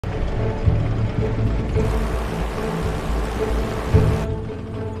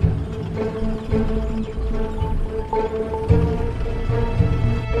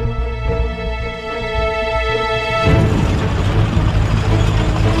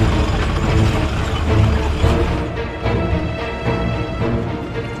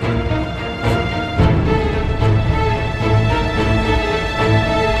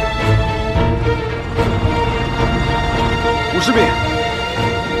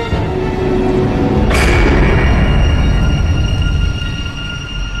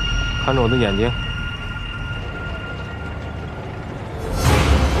我的眼睛。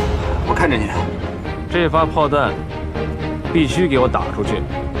我看着你。这发炮弹必须给我打出去，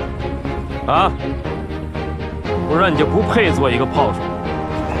啊！不然你就不配做一个炮手。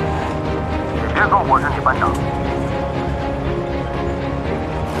你别告我是你班长。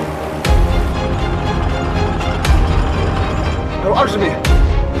还有20米。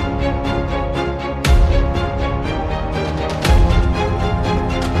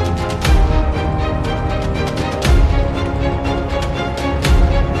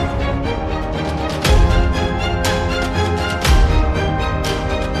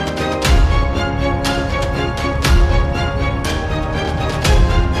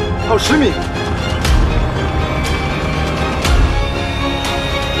 还有10米，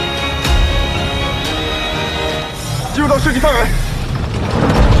进入到射击范围。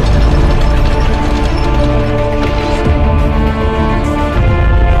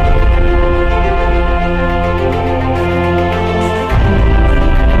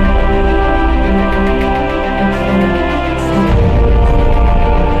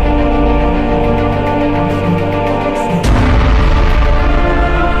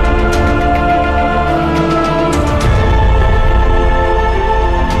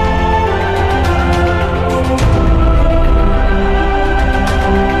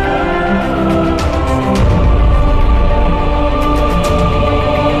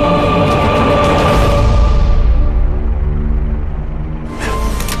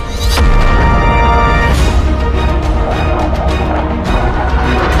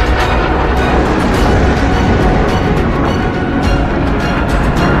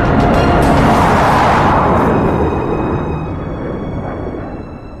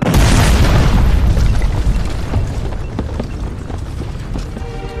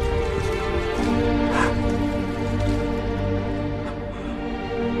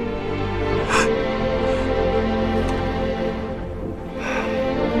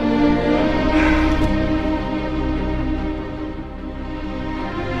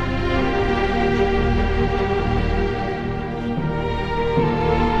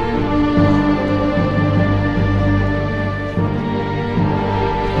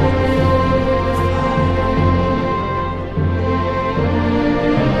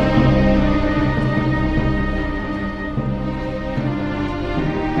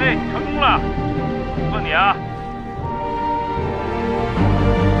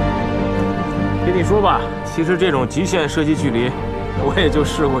跟你说吧，其实这种极限射击距离，我也就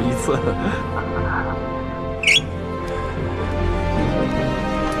试过1次。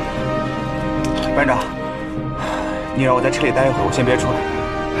班长，你让我在车里待一会儿，我先别出来。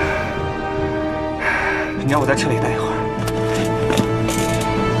你让我在车里待一会儿。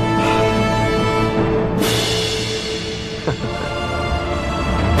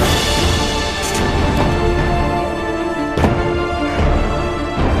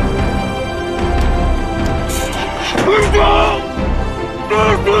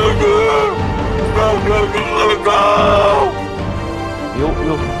 哟，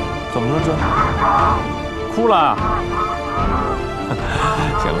怎么了这？哭了？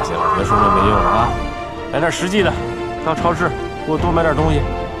行了，别说这没用了啊！来点实际的，到超市给我多买点东西，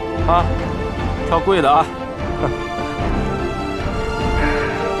啊，挑贵的啊！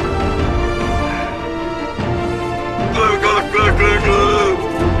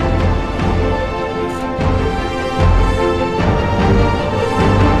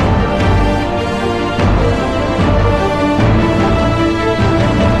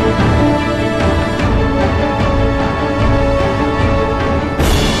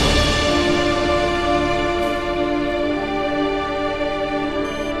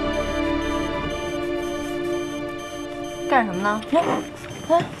干什么呢？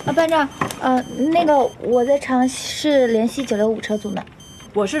班长，那个我在尝试联系965车组呢。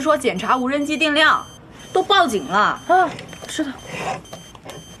我是说检查无人机定量，都报警了。啊，是的。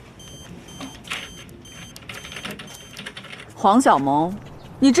黄小萌，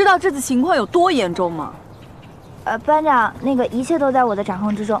你知道这次情况有多严重吗？班长，那个一切都在我的掌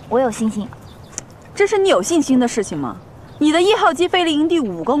控之中，我有信心。这是你有信心的事情吗？你的1号机飞离营地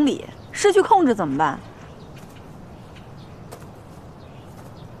5公里，失去控制怎么办？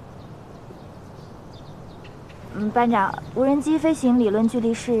 班长，无人机飞行理论距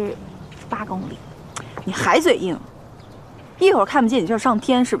离是8公里。你还嘴硬，一会儿看不见你就要上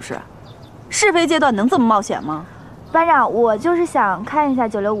天是不是？试飞阶段能这么冒险吗？班长，我就是想看一下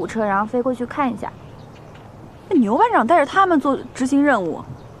965车，然后飞过去看一下。那牛班长带着他们做执行任务，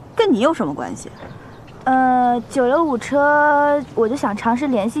跟你有什么关系？965车，我就想尝试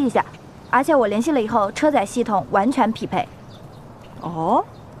联系一下，而且我联系了以后，车载系统完全匹配。哦，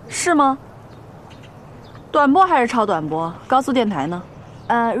是吗？短波还是超短波？高速电台呢？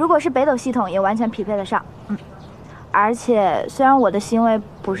如果是北斗系统，也完全匹配得上。而且虽然我的行为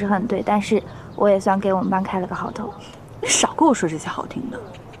不是很对，但是我也算给我们班开了个好头。你少跟我说这些好听的。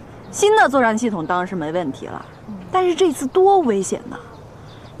新的作战系统当然是没问题了，但是这次多危险呐！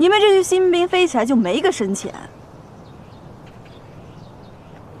你们这些新兵飞起来就没个深浅。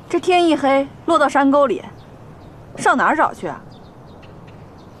这天一黑，落到山沟里，上哪儿找去啊？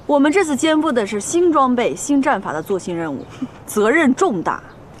我们这次肩负的是新装备、新战法的作新任务，责任重大。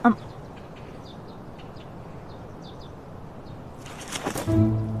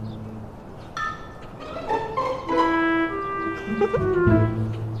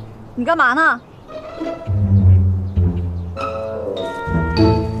你干嘛呢？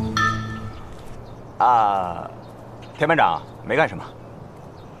田班长没干什么。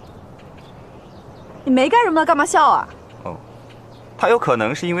你没干什么，干嘛笑啊？哦，他有可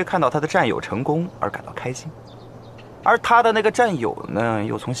能是因为看到他的战友成功而感到开心，而他的那个战友呢，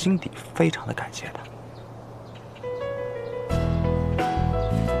又从心底非常的感谢他。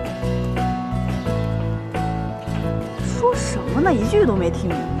说什么呢？一句都没听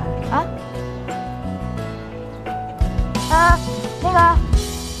明白啊！那个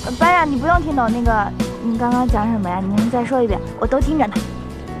班长，你不用听懂那个，你刚刚讲什么呀？您再说一遍，我都听着呢。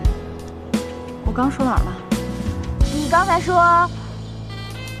我刚说哪儿了？你刚才说，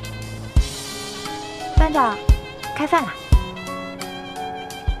班长，开饭了。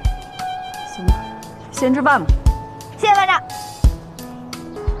行吧，先吃饭吧。谢谢班长。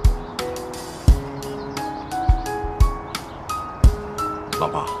老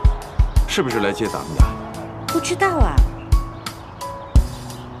爸，是不是来接咱们的？不知道啊。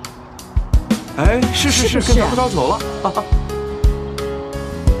哎，是，跟他不着走了。哈哈。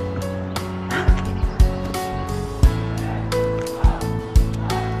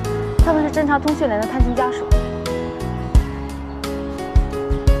他们是侦察通讯连的探亲家属。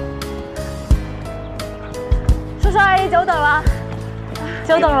叔叔阿姨久等了，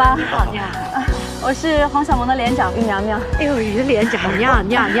久等了。你好，你好。我是黄小萌的连长于娘娘。哎呦，于连长，你好。于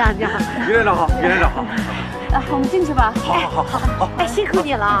连长好，于连长好。我们进去吧。好。哎，辛苦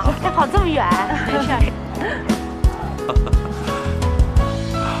你了，还跑这么远。没事。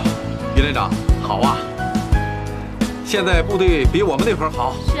于连长好啊。现在部队比我们那会儿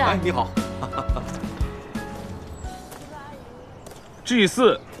好。是啊。哎，你好。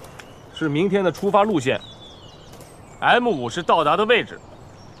G4是明天的出发路线 ，M5是到达的位置。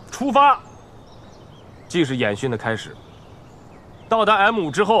出发即是演训的开始。到达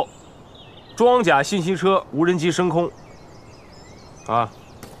M5之后，装甲信息车、无人机升空。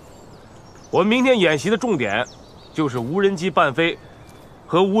我们明天演习的重点就是无人机伴飞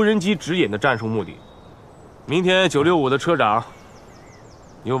和无人机指引的战术目的。明天965的车长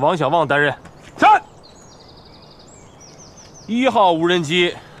由王小旺担任。站。1号无人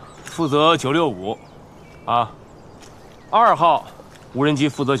机负责965，2号无人机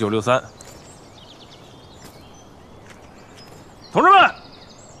负责963。同志们，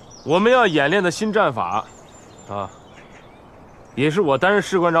我们要演练的新战法，也是我担任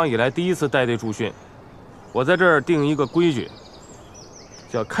士官长以来第一次带队驻训。我在这儿定一个规矩，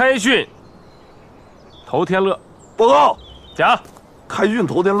叫开训头天乐。报告，讲。开训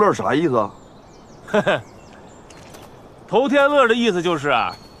头天乐啥意思啊？头天乐的意思就是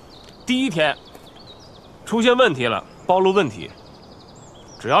第一天出现问题了，暴露问题，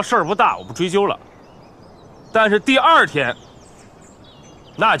只要事儿不大，我不追究了。但是第2天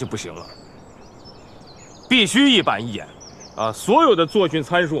那就不行了，必须一板一眼所有的作训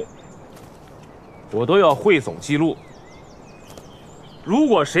参数我都要汇总记录。如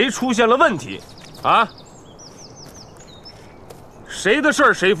果谁出现了问题谁的事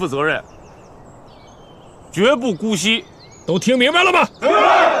儿谁负责任，绝不姑息。都听明白了吗？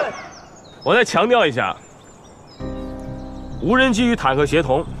我再强调一下，无人机与坦克协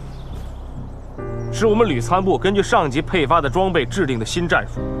同是我们旅参部根据上级配发的装备制定的新战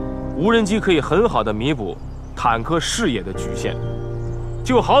术。无人机可以很好的弥补坦克视野的局限，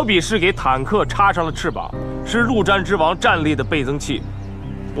就好比是给坦克插上了翅膀，是陆战之王战力的倍增器。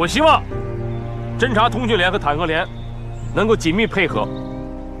我希望侦察通讯连和坦克连能够紧密配合，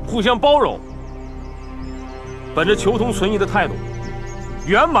互相包容，本着求同存异的态度，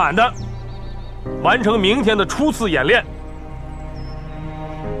圆满的完成明天的初次演练。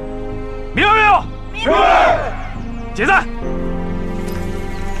明白没有？明白。解散。